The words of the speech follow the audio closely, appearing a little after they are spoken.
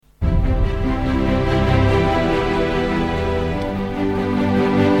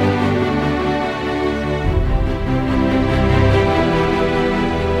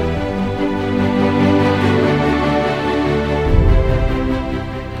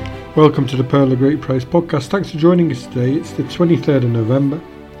Welcome to the Pearl of Great Price podcast. Thanks for joining us today. It's the 23rd of November.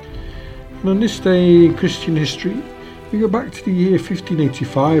 And on this day in Christian history, we go back to the year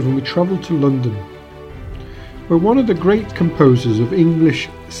 1585 and we travel to London, where one of the great composers of English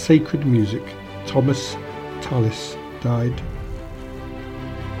sacred music, Thomas Tallis, died.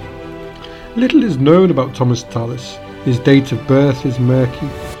 Little is known about Thomas Tallis. His date of birth is murky,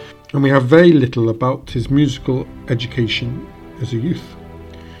 and we have very little about his musical education as a youth.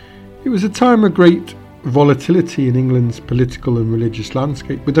 It was a time of great volatility in England's political and religious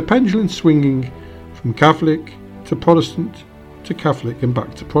landscape, with the pendulum swinging from Catholic to Protestant to Catholic and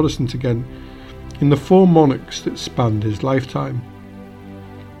back to Protestant again in the four monarchs that spanned his lifetime.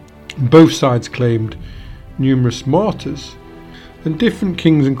 Both sides claimed numerous martyrs, and different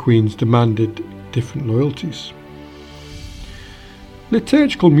kings and queens demanded different loyalties.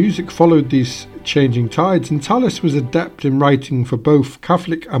 Liturgical music followed these changing tides, and Tallis was adept in writing for both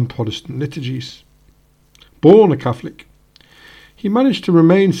Catholic and Protestant liturgies. Born a Catholic, he managed to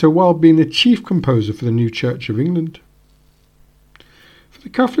remain so while being the chief composer for the new Church of England. For the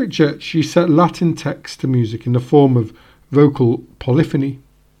Catholic Church, he set Latin texts to music in the form of vocal polyphony.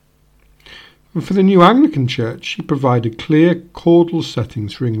 And for the new Anglican Church, he provided clear chordal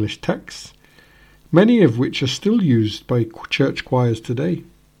settings for English texts, many of which are still used by church choirs today.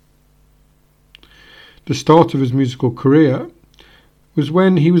 The start of his musical career was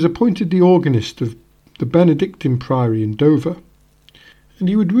when he was appointed the organist of the Benedictine Priory in Dover, and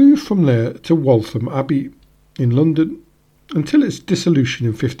he would move from there to Waltham Abbey in London until its dissolution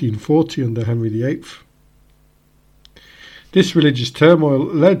in 1540 under Henry VIII. This religious turmoil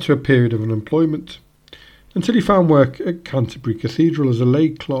led to a period of unemployment until he found work at Canterbury Cathedral as a lay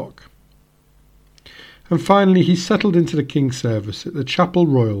clerk. And finally he settled into the King's service at the Chapel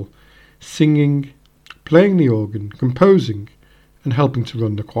Royal, singing, playing the organ, composing and helping to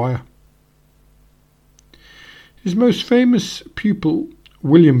run the choir. His most famous pupil,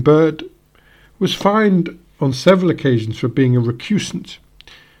 William Byrd, was fined on several occasions for being a recusant,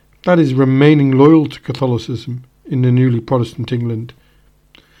 that is, remaining loyal to Catholicism in the newly Protestant England.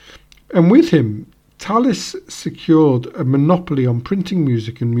 And with him, Tallis secured a monopoly on printing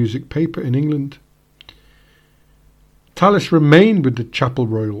music and music paper in England. Tallis remained with the Chapel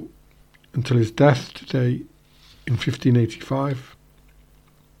Royal until his death today in 1585.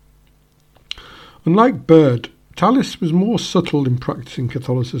 Unlike Byrd, Tallis was more subtle in practicing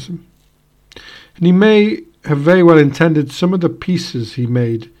Catholicism, and he may have very well intended some of the pieces he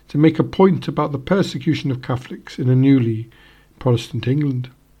made to make a point about the persecution of Catholics in a newly Protestant England.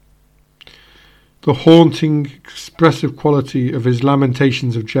 The haunting, expressive quality of his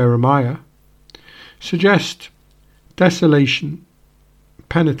Lamentations of Jeremiah suggest desolation,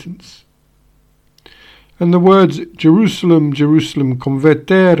 penitence. And the words Jerusalem, Jerusalem,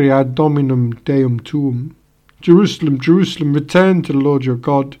 convertere ad Dominum Deum tuum, Jerusalem, Jerusalem, return to the Lord your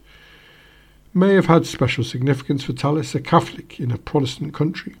God, may have had special significance for Tallis, a Catholic in a Protestant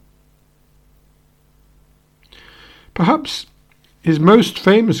country. Perhaps his most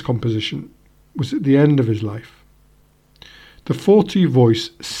famous composition was at the end of his life, the 40-voice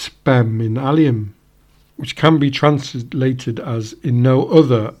Spem in Alium, which can be translated as "In no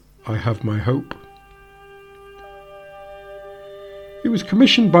other I have my hope." It was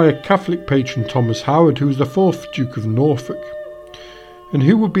commissioned by a Catholic patron, Thomas Howard, who was the 4th Duke of Norfolk, and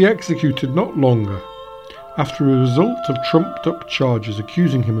who would be executed not longer after a result of trumped-up charges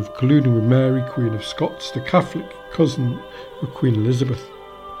accusing him of colluding with Mary, Queen of Scots, the Catholic cousin of Queen Elizabeth.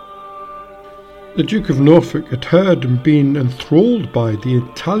 The Duke of Norfolk had heard and been enthralled by the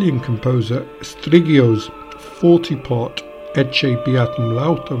Italian composer Striggio's 40-part Ecce Beatum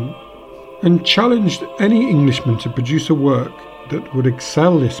Lautum, and challenged any Englishman to produce a work that would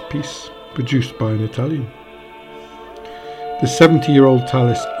excel this piece produced by an Italian. The 70-year-old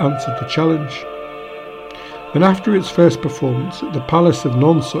Tallis answered the challenge, and after its first performance at the Palace of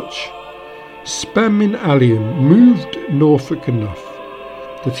Nonsuch, Spem in Alium moved Norfolk enough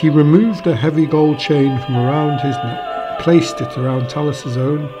that he removed a heavy gold chain from around his neck, placed it around Tallis's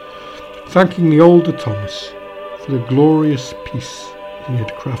own, thanking the older Thomas for the glorious piece he had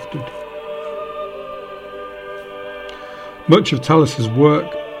crafted. Much of Tallis's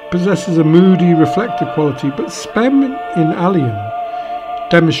work possesses a moody, reflective quality, but Spem in Alium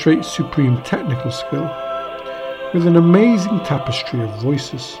demonstrates supreme technical skill with an amazing tapestry of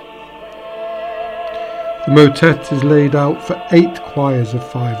voices. The motet is laid out for 8 choirs of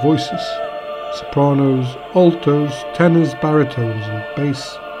 5 voices: sopranos, altos, tenors, baritones and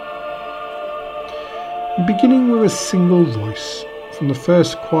bass. Beginning with a single voice from the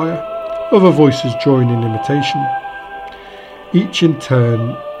first choir, other voices join in imitation, each in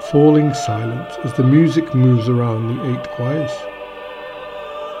turn falling silent as the music moves around the 8 choirs.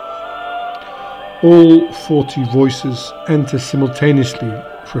 All 40 voices enter simultaneously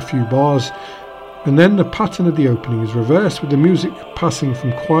for a few bars, and then the pattern of the opening is reversed, with the music passing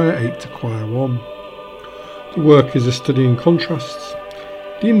from choir 8 to choir 1. The work is a study in contrasts.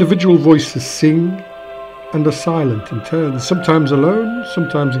 The individual voices sing and are silent in turn, sometimes alone,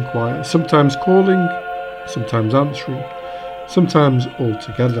 sometimes in choir, sometimes calling, sometimes answering, sometimes all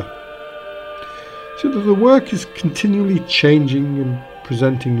together. So that the work is continually changing and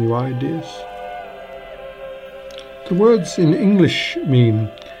presenting new ideas. The words in English mean,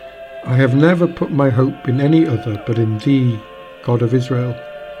 "I have never put my hope in any other but in Thee, God of Israel,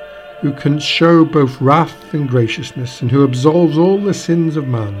 who can show both wrath and graciousness, and who absolves all the sins of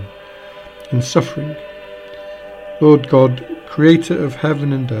man in suffering. Lord God, creator of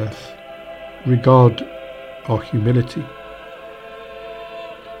heaven and earth, regard our humility."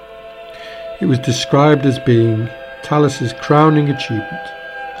 It was described as being Tallis's crowning achievement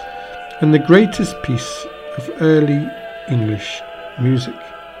and the greatest piece of early English music.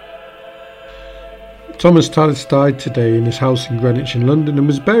 Thomas Tallis died today in his house in Greenwich in London and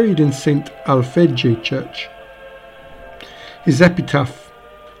was buried in St Alphege Church. His epitaph,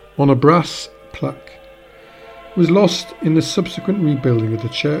 on a brass plaque, was lost in the subsequent rebuilding of the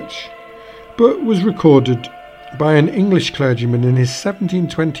church, but was recorded by an English clergyman in his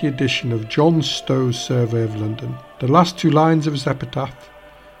 1720 edition of John Stow's Survey of London. The last 2 lines of his epitaph,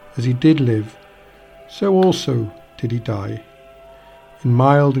 "As he did live, so also did he die. In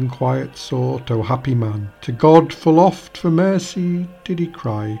mild and quiet sort, O happy man, to God full oft for mercy did he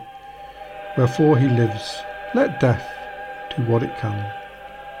cry. Wherefore he lives, let death do what it can."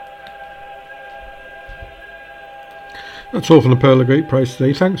 That's all from the Pearl of Great Price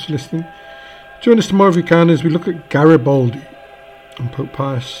today. Thanks for listening. Join us tomorrow if you can as we look at Garibaldi and Pope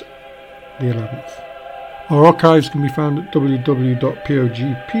Pius XI. Our archives can be found at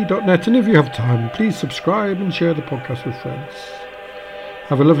www.pogp.net, and if you have time, please subscribe and share the podcast with friends.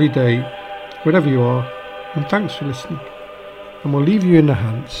 Have a lovely day, wherever you are, and thanks for listening. And we'll leave you in the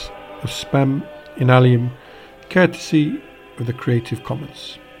hands of Spem in Alium, courtesy of the Creative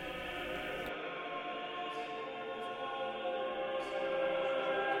Commons.